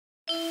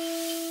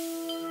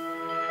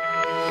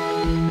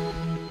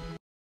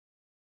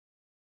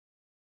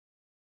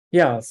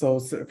Yeah, so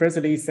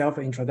firstly,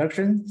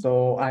 self-introduction.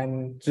 So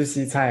I'm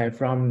Zhi Cai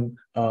from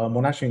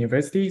Monash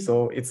University.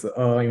 So it's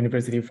a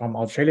university from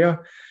Australia.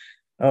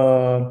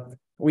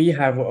 We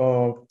have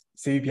a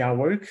CVPR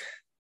work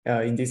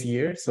in this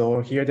year.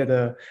 So here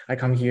that I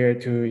come here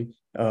to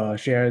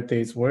share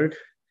this work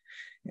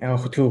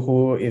to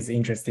who is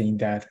interested in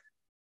that.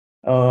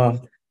 Uh,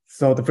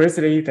 so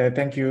firstly,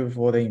 thank you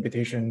for the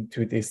invitation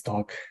to this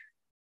talk.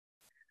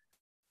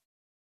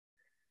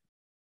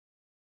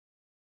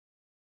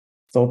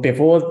 So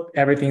before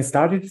everything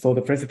started, so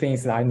the first thing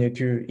is I need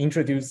to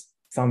introduce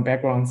some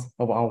backgrounds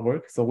of our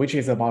work, so which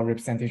is about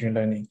representation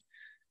learning.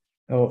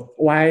 So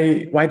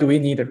why do we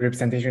need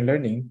representation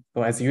learning?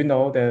 So as you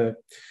know,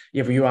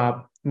 if you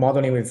are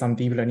modeling with some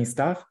deep learning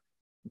stuff,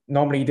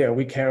 normally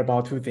we care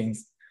about two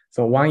things.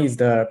 So one is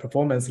the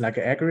performance, like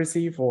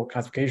accuracy for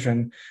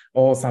classification,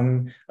 or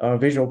some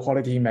visual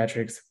quality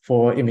metrics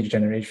for image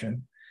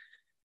generation,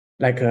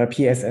 like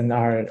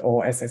PSNR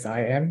or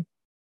SSIM.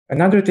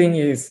 Another thing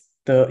is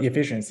the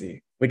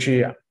efficiency, which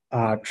is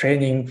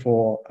training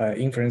for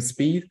inference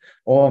speed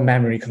or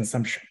memory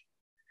consumption.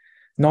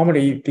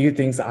 Normally, these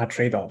things are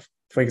trade-off.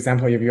 For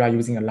example, if you are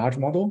using a large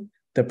model,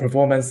 the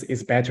performance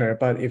is better,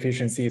 but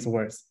efficiency is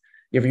worse.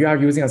 If you are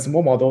using a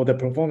small model, the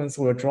performance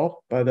will drop,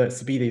 but the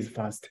speed is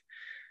fast.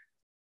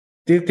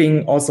 This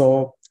thing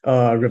also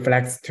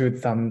reflects to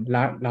some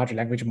large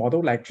language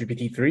model like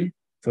GPT-3.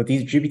 So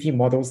these GPT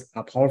models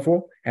are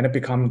powerful and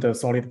become the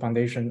solid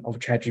foundation of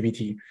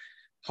ChatGPT.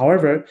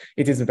 However,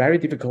 it is very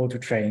difficult to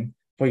train.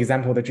 For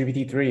example, the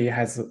GPT-3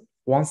 has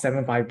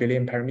 175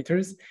 billion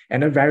parameters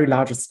and a very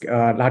large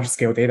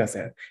scale data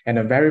set and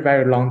a very,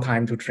 very long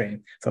time to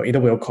train. So it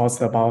will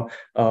cost about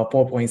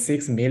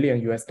 4.6 million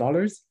US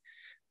dollars.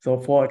 So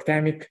for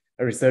academic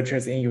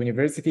researchers in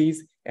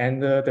universities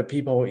and the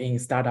people in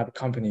startup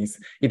companies,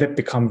 it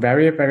become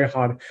very, very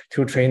hard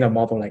to train a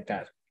model like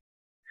that.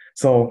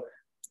 So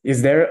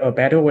is there a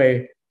better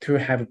way to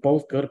have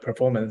both good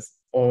performance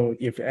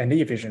and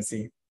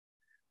efficiency?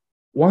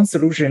 One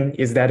solution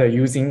is that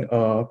using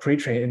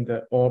pre-trained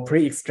or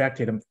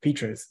pre-extracted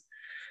features.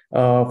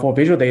 For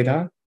visual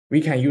data, we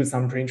can use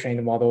some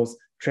pre-trained models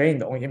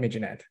trained on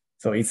ImageNet.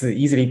 So it's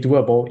easily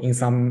doable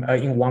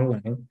in one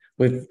line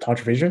with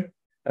touch vision.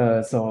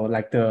 So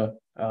like the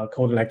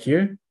code like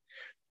here,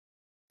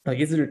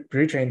 it's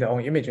pre-trained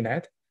on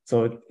ImageNet.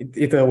 So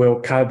it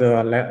will cut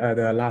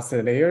the last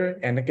layer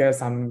and get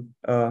some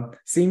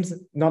seems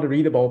not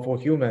readable for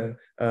human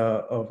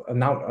of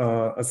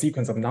a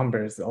sequence of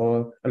numbers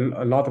or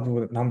a lot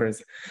of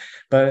numbers,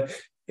 but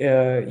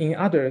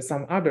in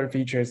some other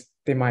features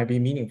they might be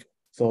meaningful.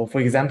 So for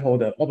example,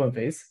 the open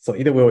face, so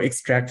it will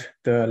extract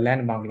the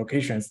landmark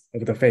locations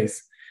of the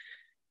face,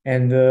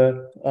 and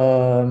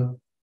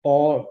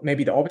or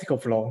maybe the optical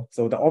flow.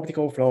 So the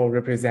optical flow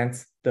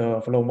represents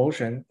the flow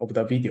motion of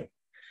the video.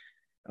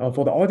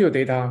 For the audio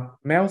data,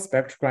 MEL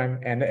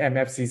spectrogram and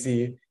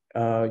MFCC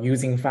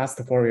using fast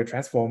Fourier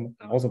transform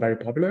are also very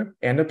popular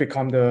and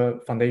become the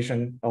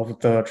foundation of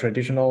the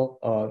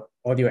traditional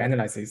audio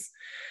analysis.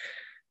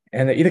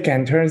 And it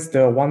can turn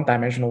the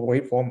one-dimensional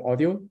waveform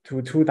audio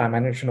to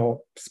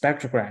two-dimensional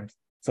spectrograms.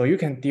 So you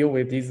can deal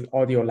with these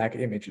audio-like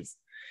images.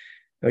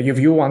 If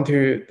you want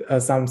to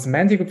some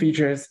semantic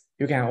features,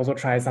 you can also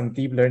try some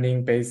deep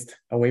learning-based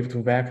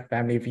wave-to-vec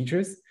family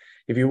features.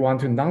 If you want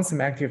to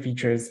non-semantic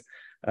features,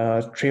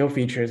 trail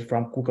features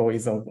from Google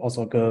is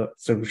also a good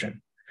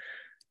solution.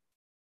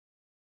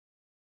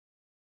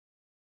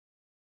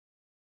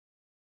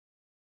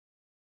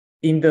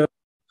 In the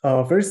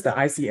first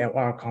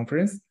ICLR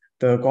conference,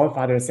 the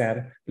Godfather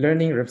said,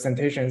 learning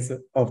representations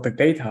of the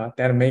data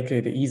that make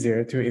it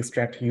easier to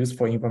extract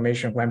useful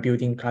information when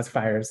building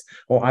classifiers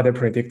or other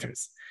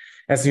predictors.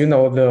 As you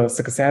know, the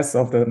success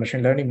of the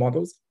machine learning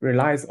models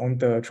relies on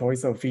the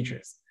choice of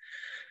features.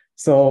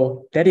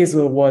 So that is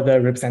what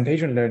the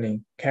representation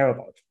learning care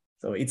about.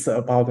 So it's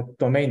about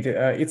domain,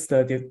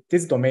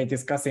 this domain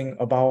discussing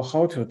about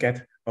how to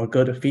get a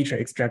good feature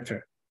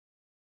extractor.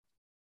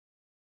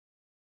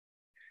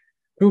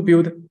 To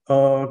build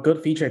a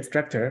good feature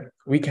extractor,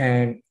 we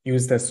can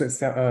use the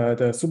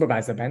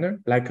supervised manner,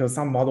 like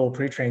some model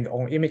pre-trained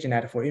on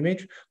ImageNet for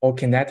image or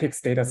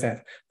kinetics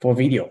dataset for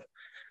video.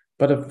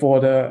 But for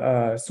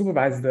the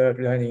supervised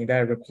learning,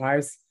 that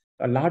requires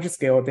a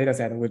large-scale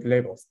dataset with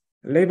labels.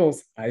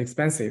 Labels are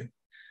expensive.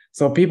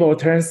 So people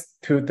turn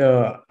to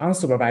the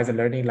unsupervised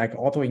learning like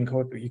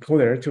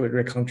autoencoder to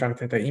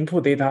reconstruct the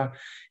input data,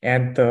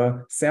 and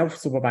the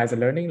self-supervised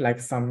learning like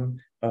some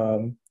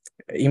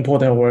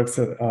important works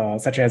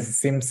such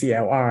as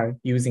SimCLR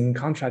using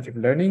contrastive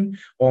learning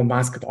or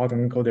masked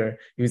autoencoder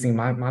using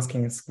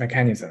masking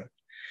mechanism.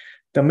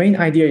 The main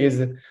idea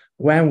is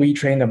when we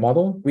train the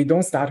model, we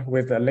don't start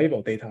with the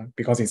label data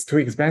because it's too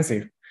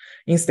expensive.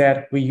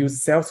 Instead, we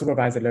use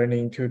self-supervised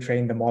learning to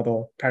train the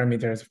model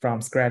parameters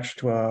from scratch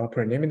to a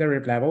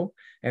preliminary level,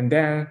 and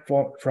then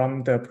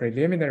from the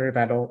preliminary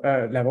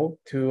level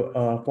to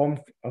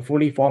a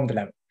fully formed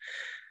level.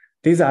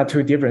 These are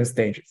two different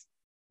stages.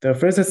 The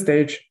first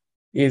stage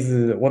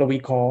is what we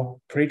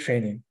call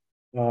pre-training,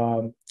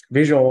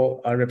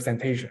 visual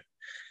representation.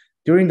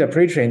 During the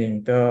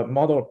pre-training, the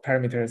model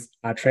parameters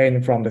are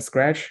trained from the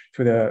scratch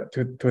to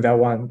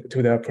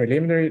the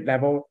preliminary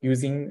level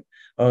using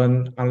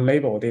an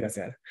unlabeled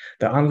dataset.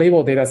 The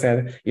unlabeled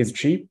dataset is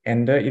cheap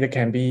and it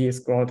can be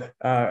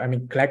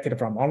collected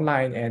from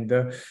online, and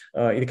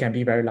it can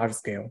be very large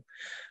scale.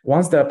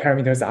 Once the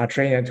parameters are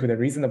trained to the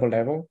reasonable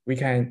level, we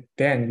can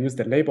then use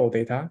the labeled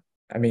data.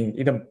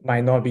 It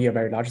might not be a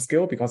very large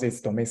scale because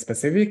it's domain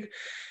specific,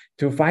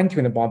 to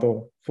fine-tune the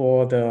model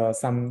for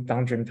some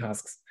downstream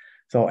tasks.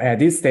 So at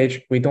this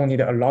stage, we don't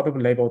need a lot of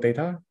label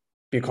data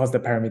because the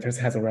parameters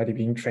has already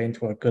been trained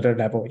to a good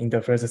level in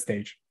the first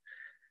stage.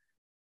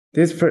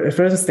 This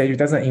first stage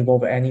doesn't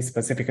involve any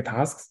specific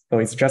tasks, so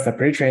it's just a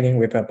pre-training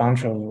with a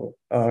bunch of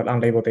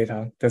unlabeled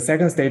data. The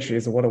second stage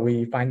is what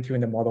we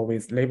fine-tune the model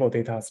with labeled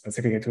data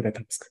specific to the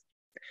task.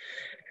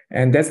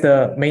 And that's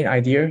the main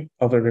idea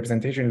of the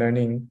representation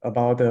learning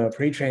about the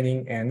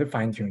pre-training and the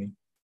fine-tuning.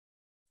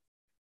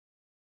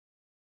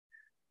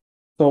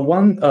 So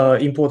one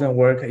important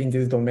work in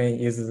this domain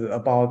is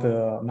about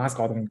the mask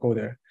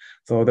autoencoder.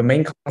 So the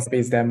main concept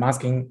is that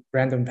masking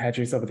random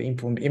patches of the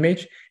input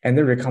image and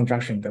then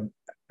reconstructing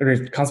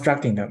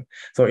them.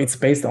 So it's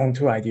based on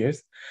two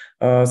ideas.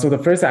 So the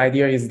first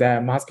idea is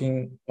that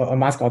masking a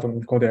mask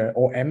autoencoder,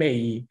 or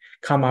MAE,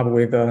 come up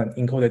with an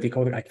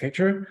encoder-decoder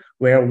architecture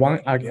where one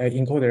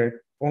encoder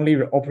only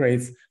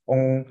operates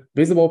on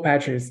visible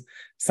patches,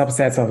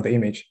 subsets of the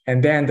image,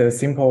 and then the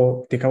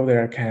simple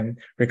decoder can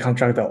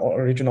reconstruct the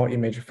original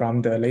image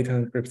from the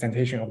latent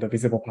representation of the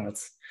visible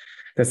parts.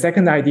 The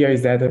second idea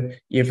is that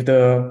if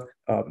the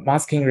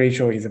masking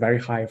ratio is very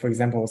high, for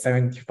example,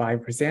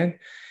 75%,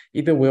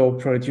 it will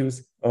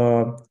produce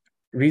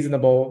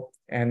reasonable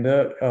and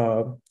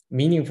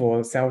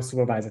meaningful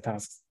self-supervised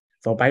tasks.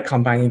 So by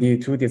combining the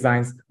two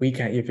designs, we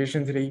can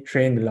efficiently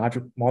train the large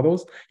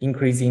models,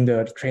 increasing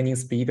the training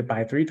speed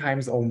by 3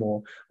 times or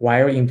more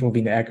while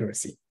improving the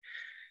accuracy.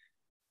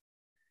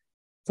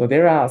 So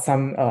there are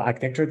some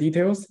architecture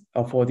details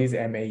for this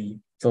MAE.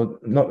 So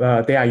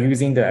they are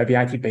using the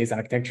VIT-based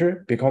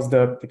architecture because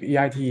the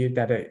VIT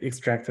that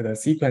extract the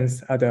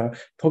sequence,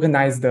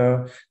 tokenize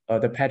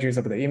the patches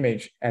of the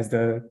image as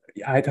the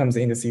items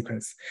in the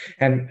sequence.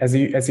 And as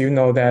you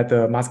know that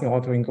the masking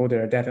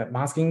autoencoder that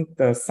masking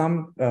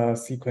some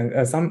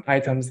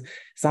items,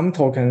 some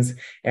tokens,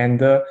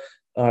 and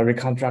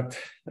reconstruct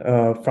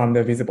from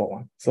the visible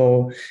one.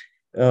 So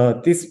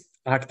this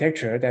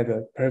architecture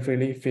that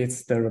perfectly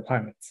fits the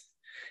requirements.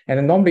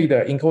 And normally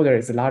the encoder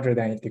is larger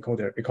than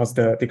decoder because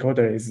the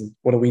decoder is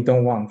what we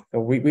don't want.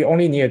 So we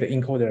only need the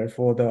encoder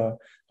for the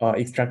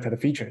extracted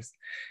features.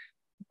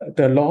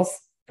 The loss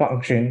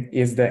function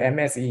is the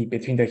MSE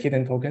between the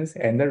hidden tokens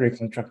and the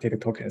reconstructed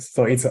tokens.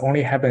 So it's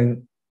only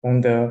happen on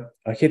the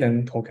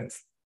hidden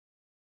tokens.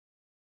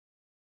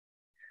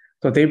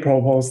 So they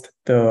proposed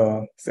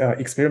the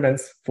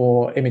experiments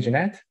for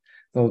ImageNet.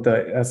 So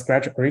the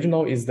Scratch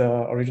original is the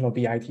original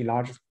VIT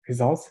large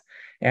results,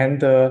 and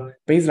the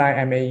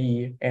baseline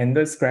MAE and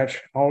the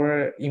Scratch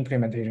our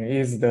implementation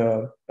is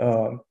the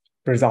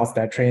results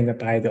that trained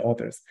by the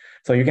authors.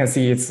 So you can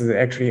see it's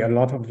actually a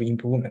lot of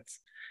improvements.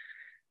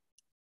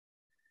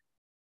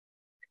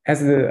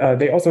 As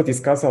they also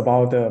discuss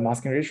about the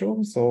masking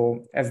ratio.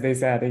 So as they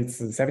said, it's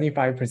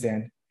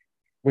 75%,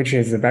 which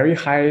is a very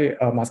high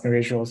masking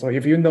ratio. So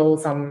if you know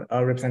some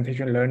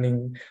representation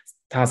learning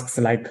tasks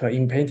like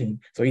in painting,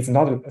 so it's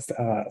not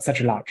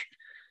such large.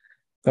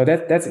 So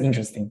that's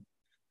interesting.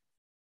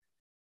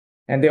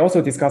 And they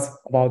also discuss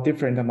about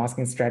different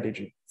masking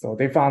strategy. So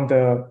they found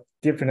the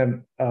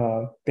different,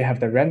 they have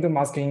the random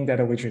masking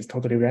data, which is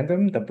totally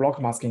random. The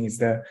block masking is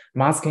the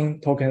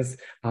masking tokens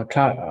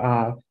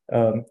are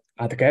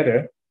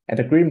together, and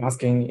the grid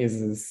masking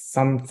is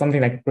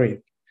something like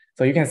grid.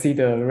 So you can see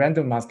the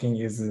random masking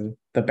is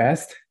the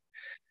best.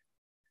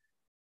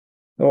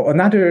 So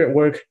another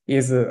work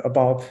is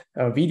about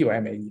video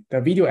MAE.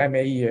 The video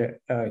MAE,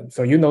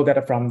 so you know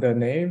that from the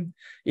name,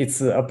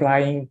 it's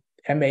applying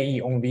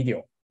MAE on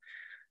video.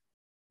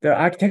 The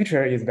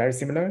architecture is very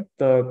similar.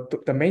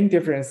 The main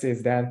difference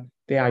is that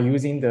they are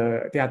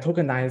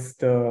tokenized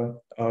the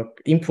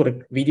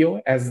input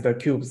video as the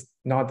cubes,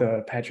 not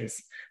the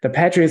patches. The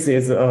patches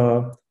is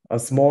a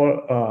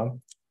small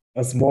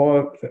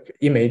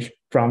image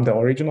from the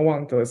original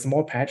one. The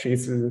small patch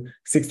is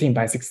 16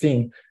 by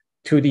 16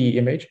 2D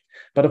image.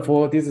 But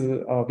for this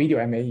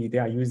video MAE, they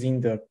are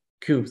using the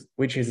cubes,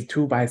 which is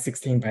 2 by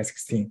 16 by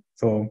 16.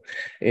 So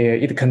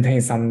it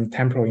contains some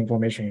temporal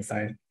information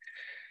inside.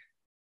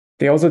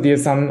 They also did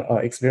some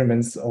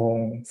experiments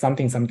on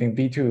something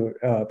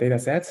V2 data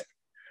sets.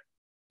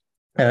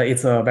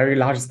 It's a very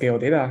large scale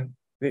data,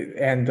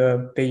 and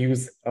they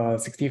use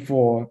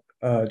 64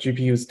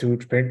 GPUs to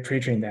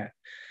pre-train that.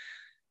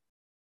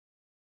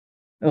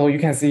 So you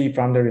can see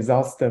from the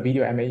results, the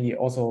video MAE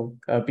also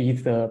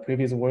beat the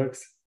previous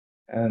works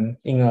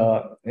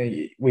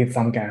with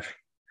some gap.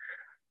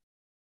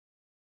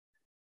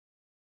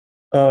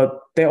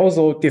 They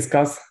also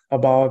discuss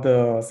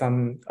about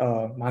some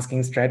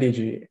masking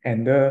strategy,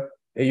 and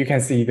you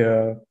can see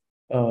the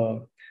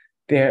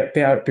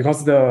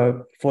because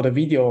for the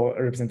video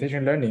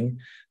representation learning,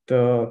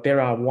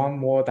 there are one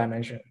more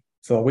dimension,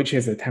 so which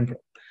is a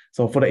temporal.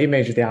 So for the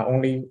image, there are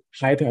only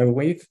height and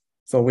width,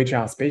 so which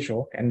are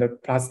spatial, and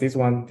plus this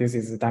one, this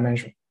is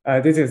dimension.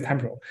 This is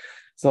temporal.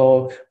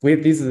 So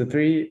with these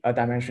three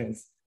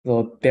dimensions,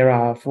 so there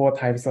are 4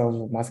 types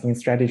of masking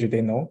strategy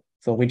they know.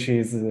 So which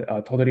is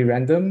totally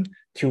random,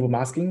 tube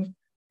masking,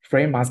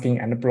 frame masking,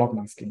 and block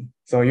masking.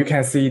 So you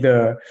can see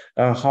the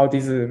how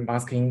this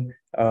masking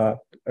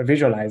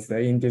visualized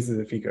in this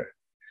figure.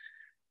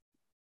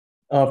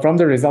 From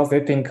the results,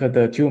 they think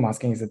the tube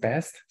masking is the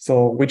best.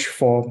 So which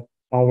for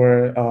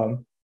our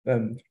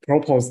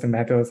proposed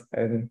methods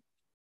in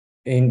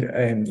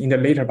the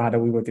later part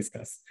we will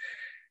discuss.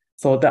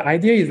 So the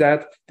idea is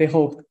that they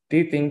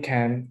think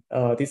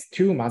this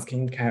tube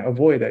masking can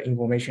avoid the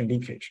information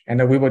leakage,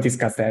 and we will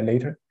discuss that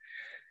later.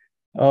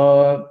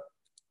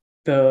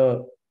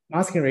 The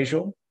masking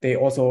ratio, they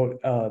also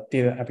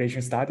did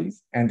application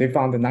studies, and they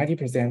found that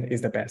 90%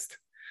 is the best.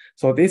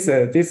 So this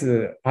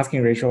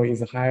masking ratio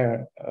is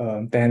higher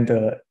than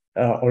the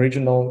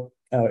original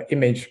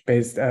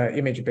image-based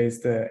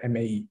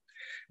MAE,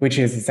 which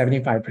is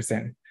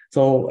 75%.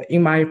 So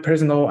in my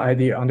personal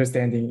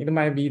understanding, it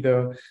might be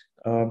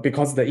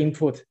because the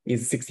input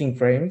is 16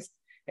 frames,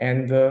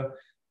 and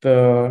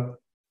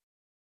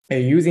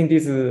using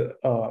this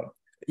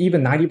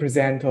even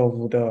 90%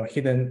 of the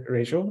hidden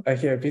ratio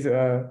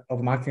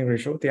of masking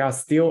ratio, there are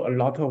still a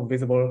lot of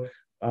visible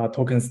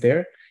tokens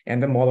there,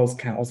 and the models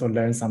can also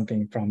learn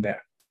something from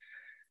there.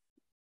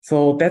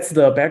 So that's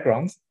the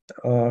background.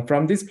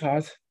 From this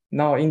part,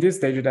 now in this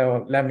stage,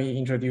 let me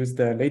introduce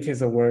the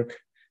latest work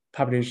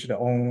published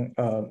on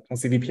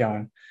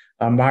CVPR,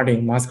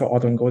 MARLIN mask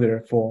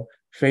autoencoder for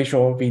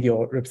facial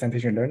video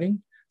representation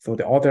learning. So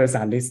the authors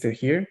are listed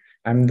here.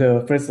 I'm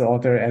the first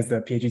author as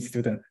the PhD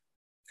student.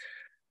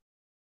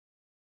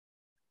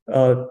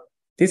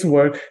 This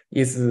work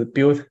is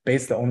built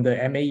based on the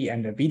MAE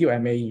and the video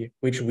MAE,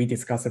 which we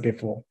discussed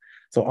before.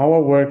 So our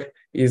work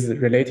is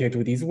related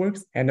to these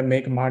works and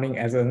make MARLIN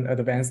as an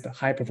advanced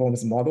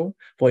high-performance model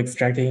for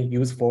extracting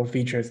useful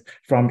features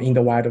from in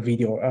the wild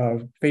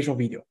video, facial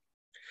video.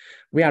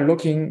 We are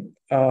working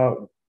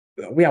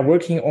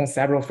on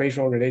several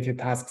facial-related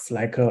tasks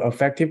like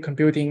affective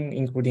computing,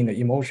 including the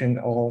emotion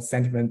or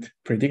sentiment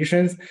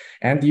predictions,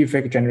 and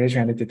deepfake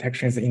generation and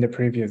detections in the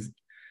previous.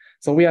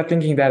 So we are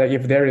thinking that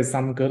if there is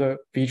some good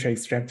feature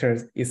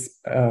extractor is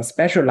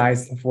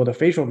specialized for the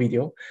facial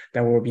video,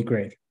 that will be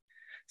great.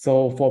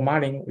 So for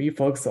MARLIN, we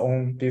focus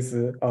on this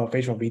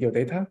facial video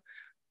data.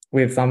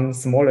 With some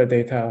smaller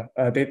data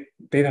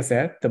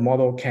set, the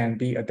model can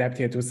be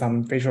adapted to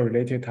some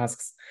facial-related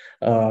tasks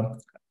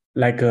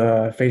like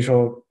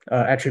facial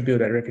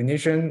attribute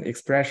recognition,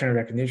 expression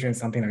recognition,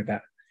 something like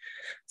that.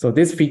 So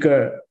this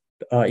figure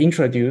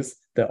introduces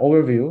the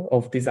overview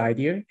of this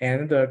idea,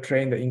 and the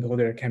trained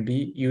encoder can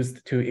be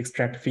used to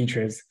extract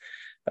features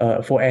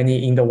for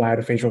any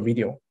in-the-wild facial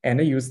video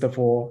and used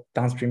for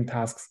downstream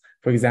tasks,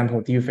 for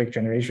example, deepfake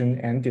generation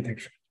and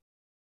detection.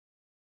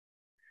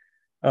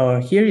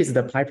 Here is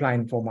the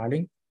pipeline for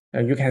MARLIN.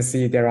 You can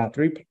see there are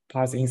 3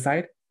 parts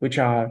inside, which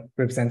are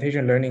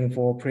representation learning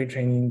for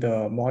pre-training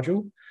the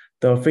module,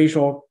 the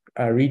facial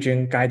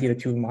region guided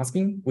tube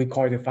masking, we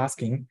call it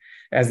FASTing,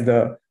 as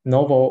the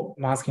novel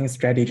masking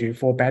strategy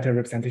for better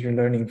representation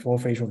learning for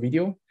facial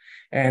video,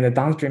 and the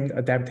downstream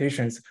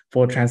adaptations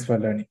for transfer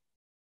learning.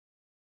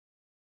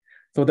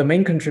 So the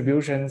main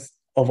contributions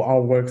of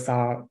our works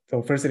are,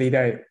 so firstly,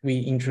 that we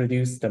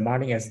introduced the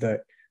MARLIN as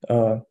the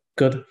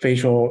good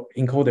facial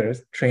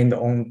encoders trained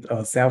on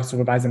a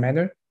self-supervised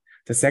manner.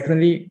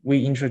 Secondly,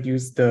 we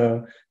introduced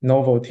the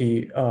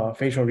novelty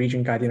facial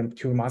region guided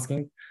tube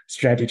masking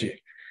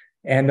strategy.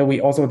 And we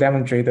also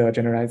demonstrate the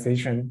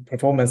generalization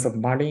performance of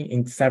MARLIN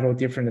in several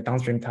different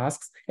downstream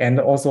tasks, and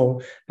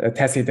also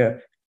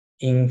tested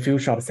in few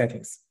shot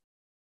settings.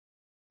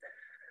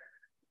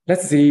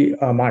 Let's see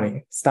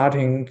MARLIN,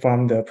 starting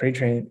from the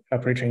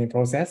pre-training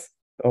process.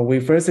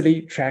 We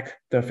firstly track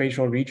the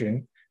facial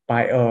region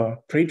by a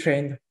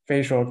pre-trained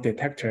facial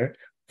detector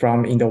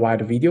from in the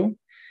wild video.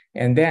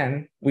 And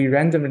then we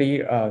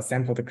randomly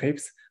sample the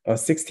clips,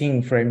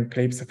 16 frame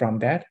clips from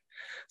that.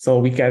 So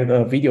we get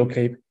a video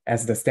clip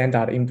as the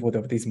standard input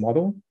of this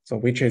model, so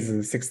which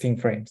is 16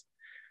 frames.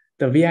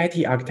 The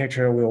VIT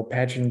architecture will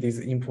patch in this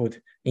input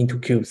into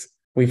cubes.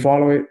 We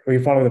follow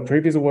the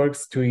previous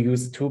works to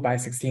use 2 by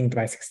 16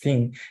 by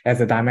 16 as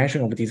the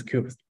dimension of these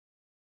cubes.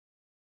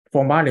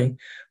 For MARLIN,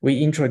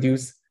 we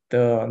introduce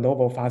the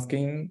novel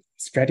FASTing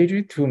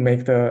strategy to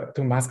mask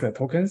the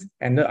tokens,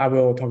 and I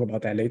will talk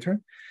about that later.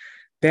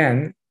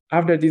 Then,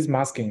 after this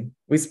masking,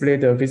 we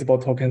split the visible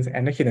tokens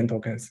and the hidden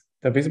tokens.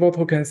 The visible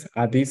tokens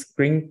are these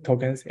green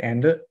tokens,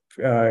 and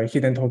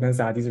hidden tokens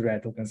are these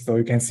red tokens. So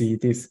you can see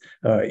this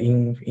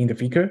in the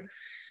figure.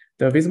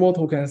 The visible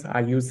tokens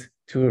are used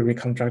to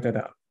reconstruct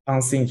the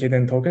unseen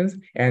hidden tokens,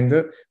 and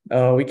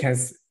we can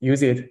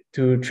use it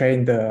to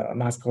train the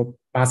masked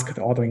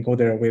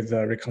autoencoder with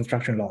the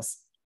reconstruction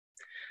loss.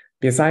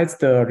 Besides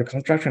the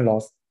reconstruction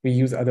loss, we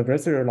use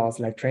adversarial loss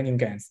like training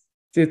gains.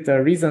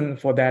 The reason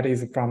for that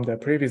is from the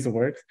previous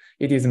work.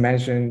 It is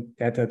mentioned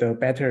that the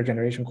better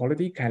generation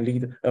quality can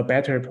lead a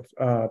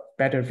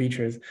better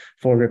features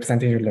for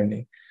representation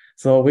learning.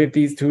 So with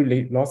these two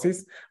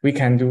losses, we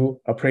can do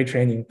a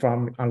pre-training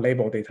from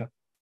unlabeled data.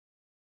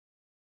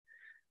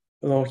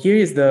 So here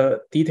is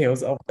the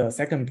details of the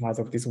second part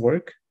of this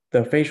work,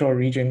 the facial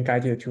region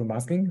guided to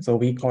masking. So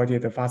we called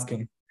it the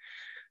fasking.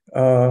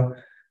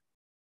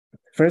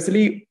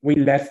 Firstly, we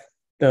let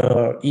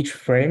each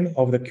frame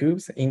of the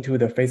cubes into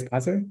the face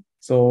parser.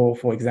 So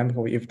for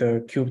example, if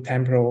the cube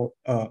temporal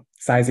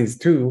size is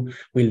 2,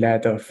 we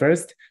let the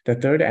first, the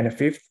third, and the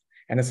fifth,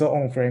 and so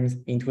on frames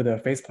into the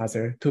face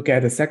parser to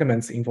get the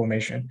segments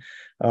information,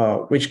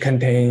 which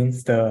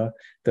contains the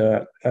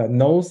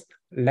nose,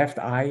 left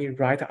eye,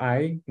 right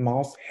eye,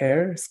 mouth,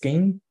 hair,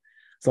 skin.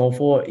 So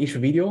for each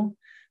video,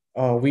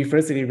 we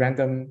firstly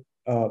random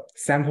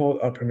sample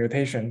a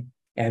permutation,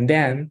 and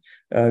then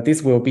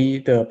this will be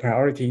the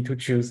priority to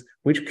choose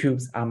which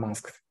cubes are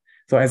masked.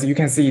 So as you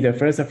can see, the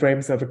first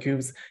frames of the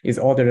cubes is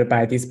ordered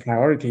by this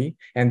priority,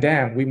 and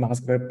then we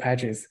mask the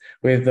patches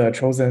with the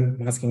chosen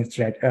masking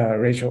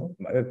ratio,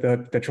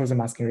 the chosen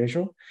masking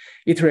ratio,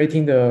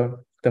 iterating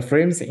the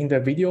frames in the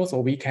video, so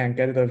we can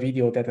get the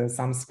video that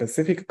some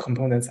specific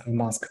components are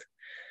masked.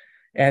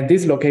 And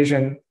this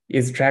location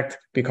is tracked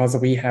because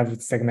we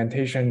have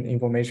segmentation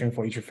information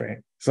for each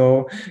frame.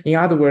 So in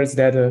other words,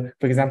 that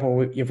for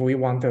example, if we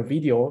want a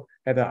video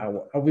that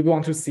we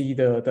want to see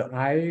the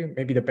eye,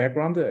 maybe the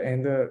background,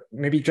 and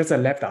maybe just a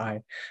left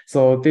eye.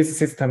 So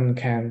this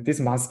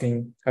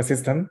masking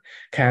system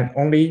can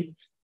only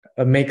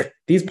make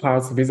these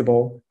parts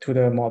visible to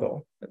the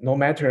model, no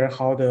matter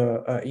how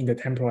in the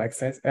temporal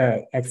axis.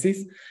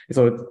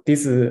 So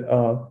this is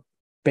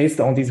based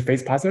on this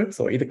face parser,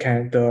 so it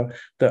can the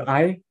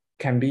eye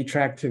can be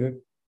tracked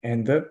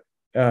and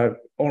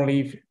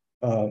only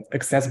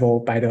accessible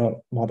by the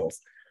models.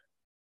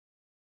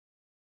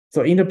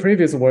 So in the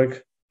previous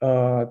work,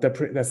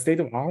 the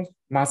state-of-art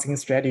masking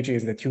strategy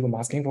is the tube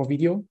masking for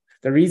video.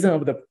 The reason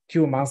of the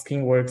tube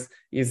masking works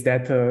is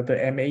that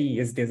the MAE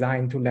is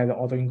designed to let the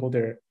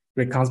autoencoder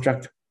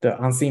reconstruct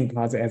the unseen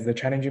parts as the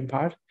challenging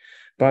part.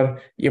 But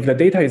if the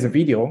data is a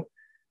video,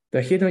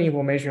 the hidden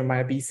information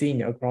might be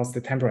seen across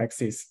the temporal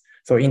axis.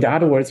 So in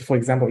other words, for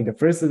example, in the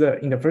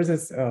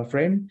first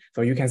frame,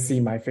 so you can see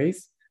my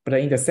face, but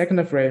in the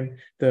second frame,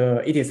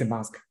 it is a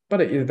mask.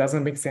 But it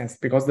doesn't make sense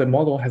because the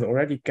model has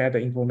already got the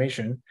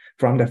information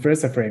from the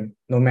first frame,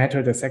 no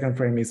matter the second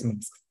frame is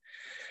masked.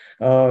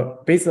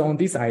 Based on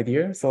this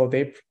idea, so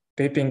they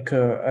think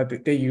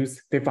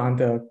they found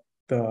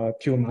the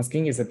tube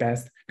masking is the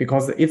best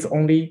because it's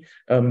only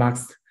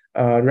masked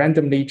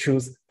randomly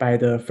choose by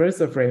the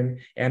first frame,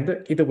 and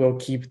it will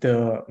keep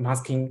the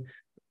masking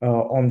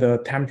on the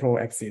temporal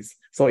axis.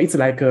 So it's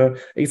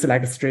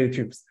like straight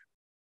tubes.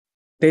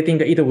 They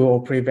think it will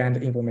prevent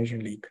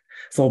information leak.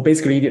 So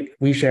basically,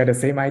 we share the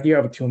same idea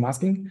of tube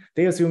masking.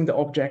 They assume the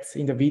objects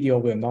in the video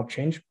will not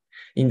change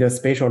in the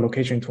spatial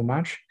location too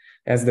much,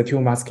 as the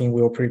tube masking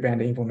will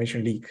prevent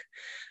information leak.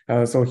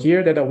 So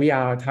here that we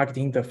are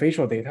targeting the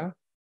facial data,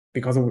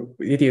 because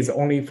it is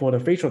only for the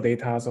facial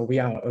data, so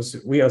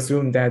we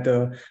assume that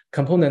the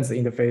components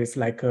in the face,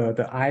 like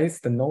the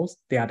eyes, the nose,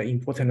 they are the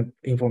important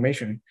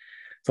information.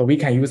 So we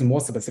can use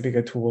more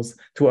specific tools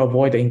to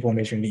avoid the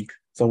information leak.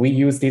 So we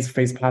use this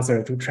face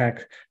parser to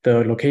track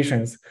the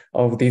locations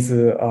of these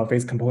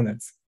face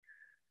components.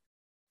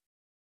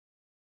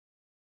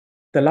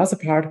 The last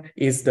part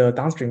is the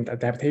downstream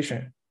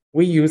adaptation.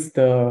 We use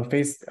the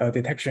face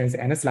detections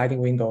and a sliding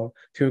window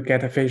to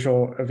get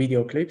facial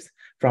video clips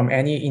from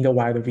any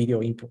in-the-wild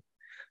video input.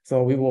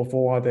 So we will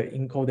forward the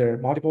encoder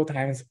multiple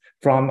times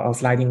from a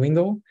sliding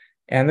window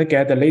and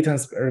get the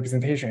latent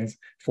representations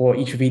for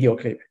each video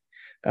clip.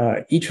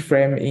 Each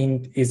frame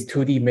is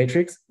 2D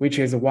matrix, which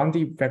is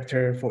 1D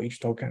vector for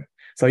each token.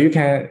 So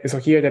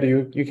here that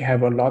you can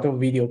have a lot of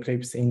video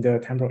clips in the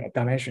temporal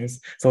dimensions.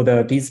 So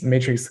these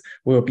matrix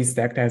will be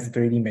stacked as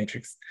 3D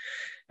matrix.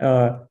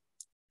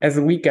 As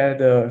we get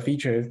the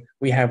features,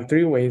 we have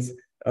 3 ways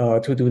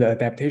to do the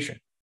adaptation.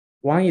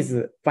 One is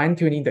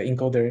fine-tuning the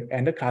encoder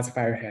and the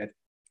classifier head.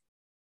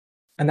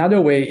 Another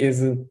way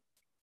is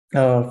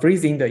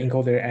freezing the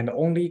encoder and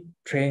only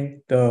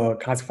train the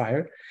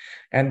classifier,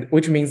 and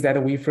which means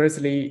that we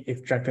firstly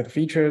extract the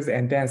features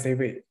and then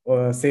save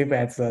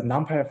as a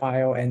NumPy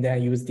file and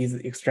then use these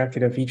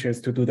extracted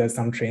features to do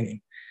some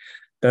training.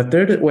 The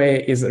third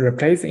way is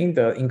replacing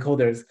the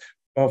encoders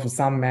of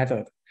some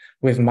method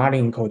with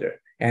MARLIN encoder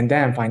and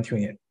then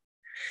fine-tune it.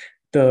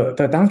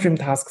 The downstream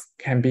tasks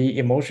can be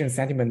emotion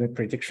sentiment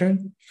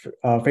prediction,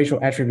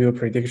 facial attribute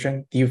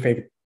prediction,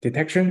 DeepFake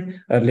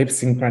detection, lip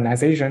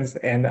synchronizations,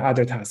 and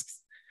other tasks.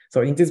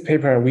 So in this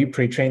paper, we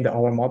pre-trained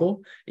our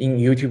model in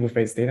YouTube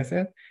face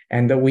dataset,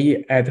 and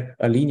we add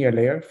a linear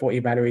layer for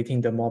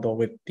evaluating the model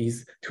with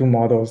these 2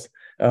 models,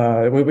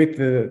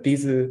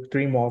 these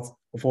 3 modes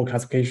for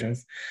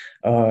classifications,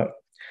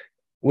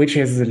 which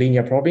is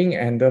linear probing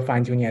and the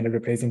fine-tuning and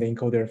replacing the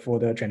encoder for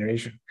the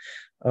generation.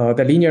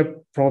 The linear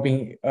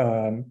probing,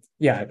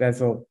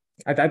 that's all.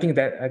 I think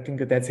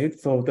that's it.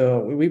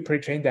 So we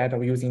pre-trained that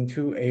using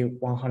two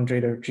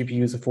A100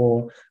 GPUs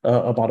for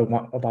about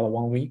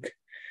 1 week.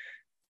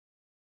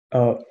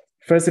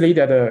 Firstly,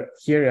 that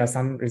here are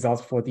some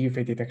results for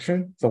DeepFake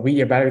detection. So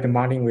we evaluate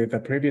MARLIN with the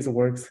previous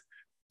works.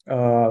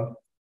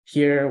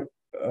 Here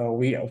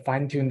we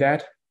fine-tune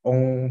that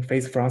on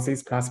face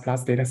Francis ++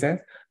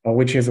 dataset,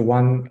 which is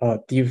one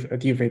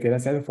DeepFake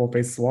dataset for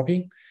face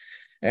swapping.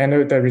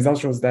 And the result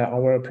shows that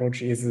our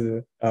approach is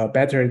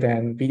better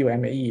than video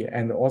MAE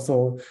and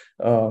also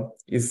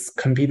is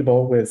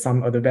compatible with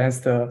some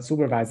advanced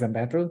supervised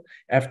method,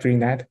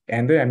 F3net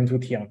and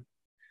M2TL.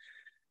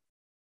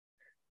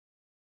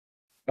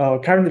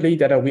 Currently,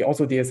 that we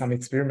also did some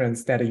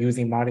experiments that are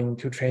using MARLIN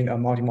to train a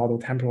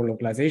multimodal temporal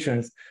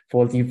localizations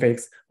for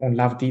deepfakes on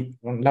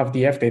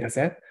LoveDF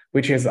dataset,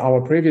 which is our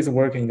previous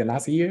work in the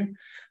last year.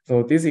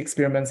 So these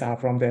experiments are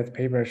from that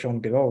paper shown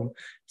below.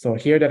 So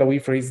here that we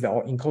freeze the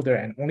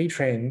encoder and only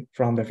train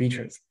from the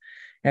features.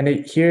 And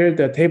here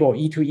the table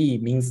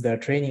E2E means the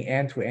training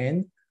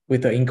end-to-end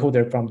with the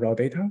encoder from raw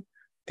data.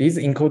 This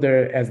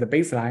encoder as the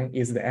baseline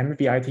is the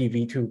MVIT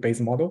V2 base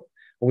model,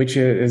 which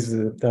is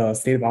the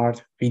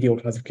state-of-art video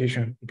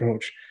classification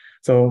approach.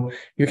 So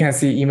you can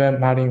see even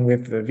MARLIN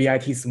with the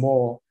VIT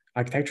small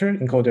architecture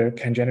encoder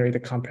can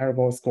generate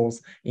comparable scores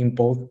in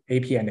both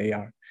AP and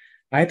AR.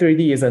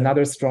 I3D is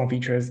another strong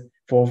feature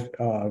for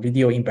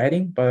video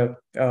embedding, but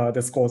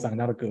the scores are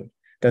not good.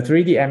 The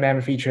 3D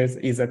MM features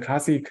is a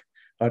classic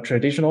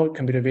traditional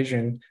computer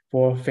vision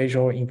for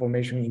facial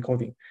information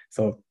encoding.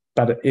 So,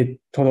 but it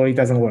totally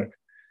doesn't work.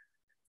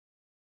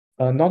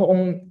 Not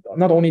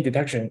only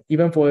detection,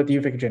 even for the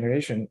deepfake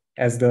generation,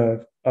 as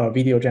the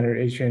video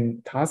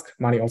generation task,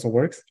 MARLIN also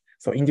works.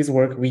 So in this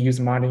work, we use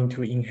MARLIN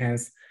to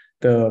enhance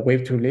the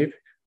wave to lip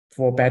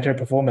for better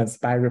performance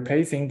by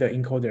replacing the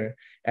encoder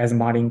as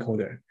MARLIN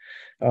encoder.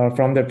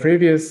 From the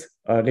previous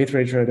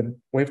literature, the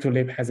wave to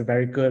lip has a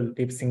very good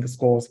lip sync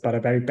scores, but a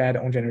very bad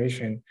on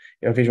generation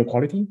visual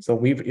quality. So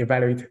we've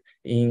evaluated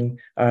in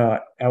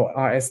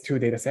LRS2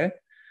 dataset.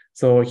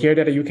 So here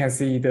that you can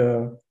see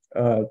the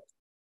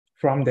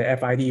from the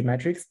FID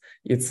metrics,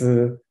 it's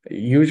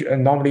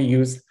normally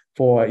used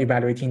for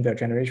evaluating the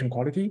generation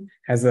quality,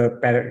 has a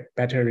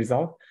better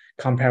result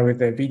compared with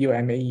the video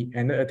MAE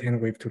and the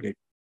attend wave to lip.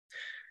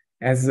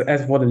 As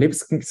for the lip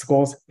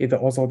scores, it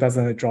also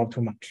doesn't drop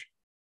too much.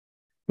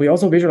 We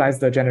also visualize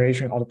the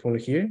generation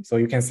output here. So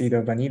you can see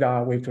the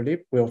vanilla wave to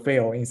lip will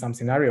fail in some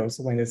scenarios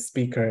when the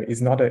speaker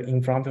is not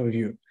in front of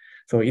you.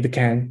 So it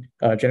can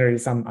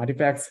generate some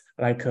artifacts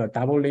like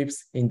double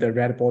lips in the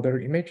red border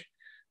image,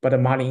 but the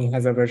MARLIN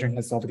has a version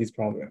has solved this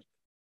problem.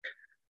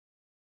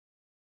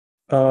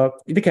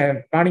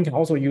 MARLIN can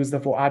also use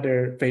for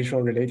other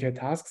facial related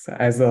tasks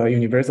as a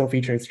universal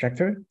feature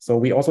extractor. So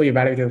we also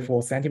evaluated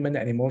for sentiment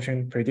and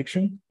emotion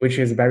prediction, which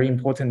is very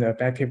important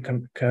effective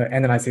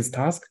analysis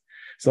task.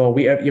 So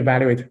we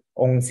evaluate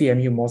on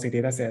CMU MOSI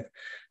dataset.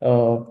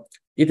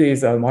 It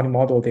is a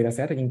multimodal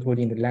dataset,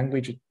 including the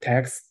language,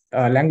 text,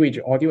 language,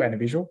 audio, and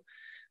visual.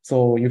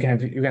 So you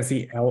can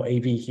see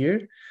LAV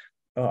here.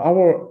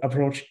 Our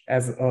approach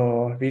as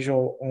a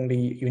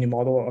visual-only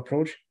unimodal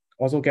approach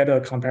also get a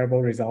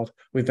comparable result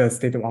with the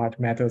state-of-art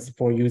methods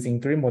for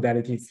using 3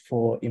 modalities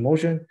for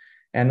emotion,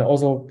 and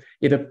also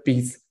it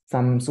beats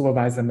some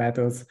supervised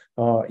methods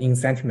in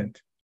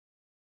sentiment.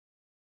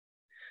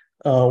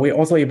 We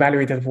also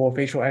evaluated for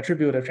facial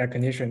attribute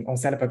recognition on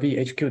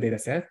CELPV HQ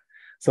dataset.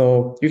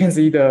 So you can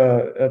see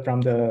from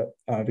the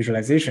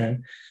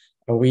visualization,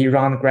 we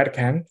run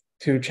GradCam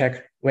to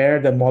check where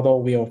the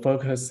model will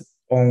focus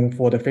on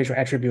for the facial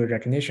attribute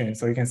recognition.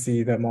 So you can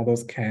see the model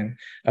can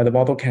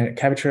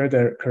capture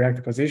the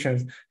correct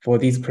positions for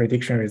these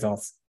prediction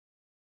results.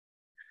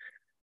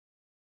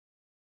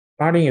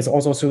 MARLIN is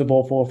also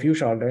suitable for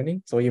future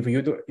learning. So if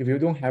you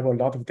don't have a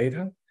lot of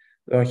data,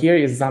 here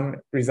is some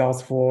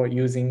results for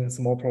using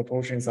small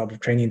proportions of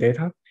training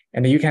data.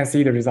 And you can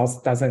see the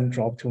results doesn't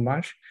drop too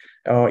much.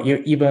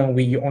 Even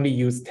we only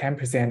use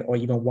 10% or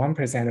even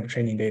 1% of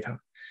training data.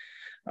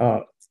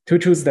 To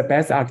choose the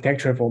best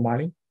architecture for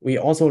MARLIN, we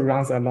also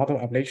run a lot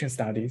of ablation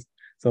studies.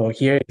 So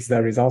here is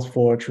the results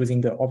for choosing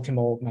the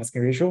optimal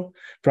masking ratio.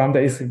 From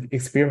the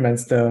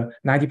experiments, the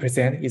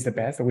 90% is the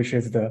best, which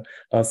is the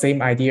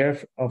same idea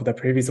of the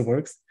previous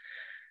works.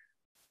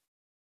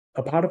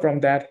 Apart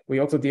from that, we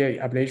also did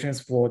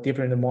ablations for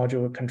different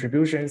module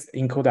contributions,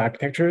 encoder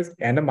architectures,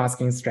 and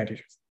masking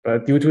strategies.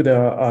 But due to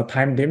the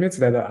time limits,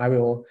 that I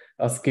will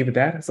skip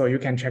that, so you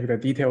can check the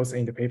details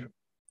in the paper.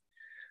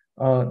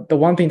 The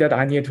one thing that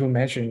I need to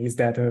mention is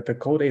that the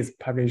code is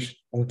published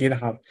on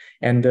GitHub,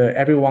 and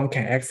everyone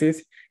can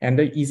access and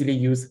easily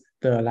use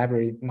the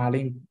library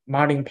MARLIN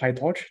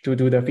PyTorch to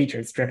do the feature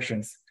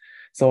extractions.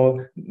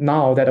 So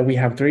now that we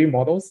have 3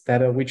 models,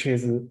 which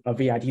is a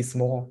VIT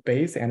small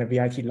base and a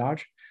VIT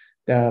large,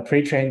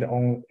 pre-trained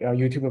on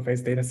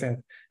YouTube-based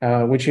dataset,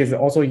 which is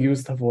also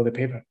used for the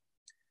paper.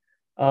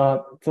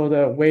 So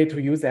the way to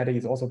use that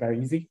is also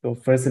very easy. So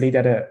firstly,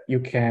 that you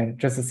can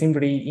just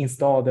simply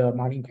install the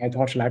MARLIN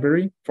PyTorch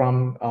library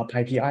from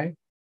PyPI,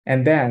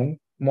 and then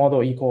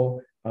model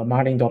equal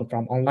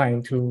marlin.from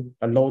online to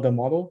load the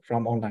model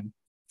from online.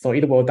 So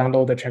it will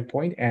download the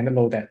checkpoint and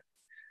load that.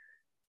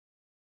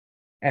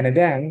 And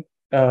then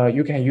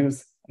you can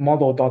use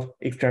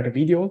model.extract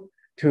video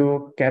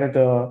to get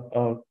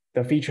the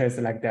features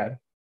like that.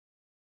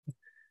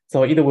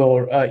 So it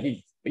will,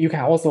 you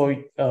can also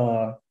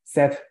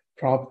set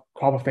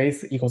crop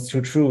face equals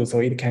to true, so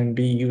it can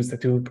be used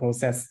to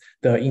process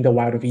the in the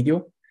wild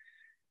video.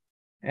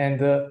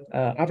 And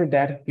after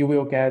that, you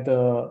will get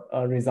the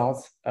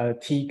results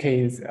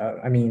TKs,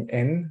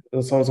 N.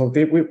 So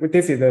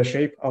this is the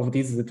shape of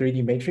this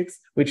 3D matrix,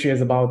 which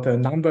is about the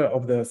number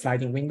of the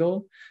sliding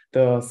window,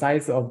 the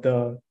size of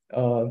the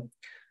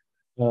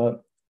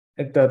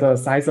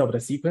size of the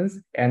sequence,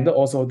 and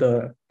also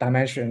the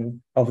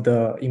dimension of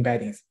the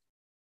embeddings.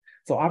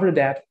 So after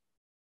that,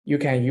 you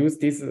can use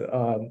these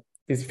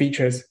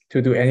features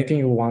to do anything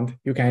you want.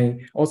 You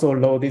can also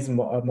load this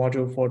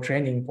module for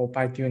training, for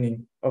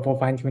fine-tuning,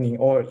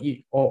 or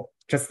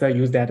just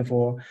use that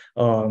for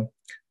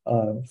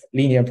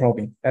linear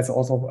probing. That's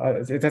also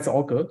that's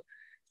all good.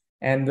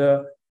 And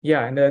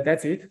yeah, and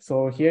that's it.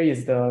 So here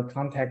is the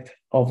contact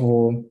of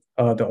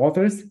the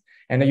authors,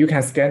 and you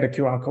can scan the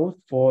QR code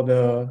for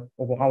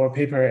our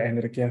paper and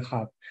the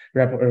GitHub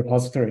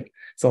repository.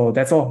 So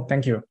that's all.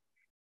 Thank you.